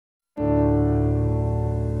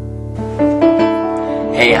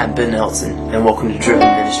Hey, I'm Ben Nelson, and welcome to Driven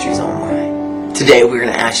Ministries Online. Today we're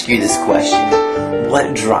going to ask you this question: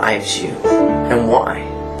 what drives you, and why?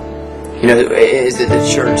 You know, is it the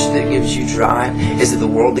church that gives you drive? Is it the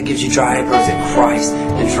world that gives you drive? Or is it Christ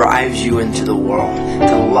that drives you into the world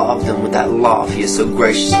to love them with that love He has so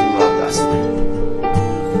graciously loved us with?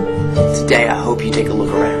 Today I hope you take a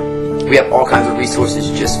look around. We have all kinds of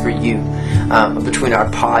resources just for you, between our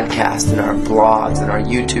podcast and our blogs and our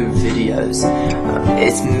YouTube videos.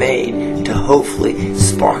 It's made to hopefully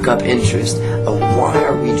spark up interest of why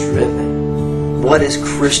are we driven? What as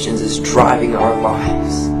Christians is driving our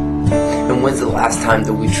lives? And when's the last time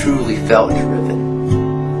that we truly felt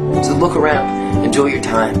driven? So look around, enjoy your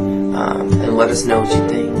time, and let us know what you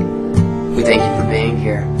think. We thank you for being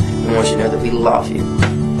here. We want you to know that we love you.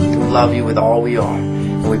 We love you with all we are.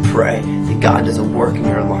 And we pray that God does a work in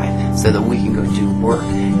your life so that we can go do work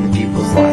in the people's lives.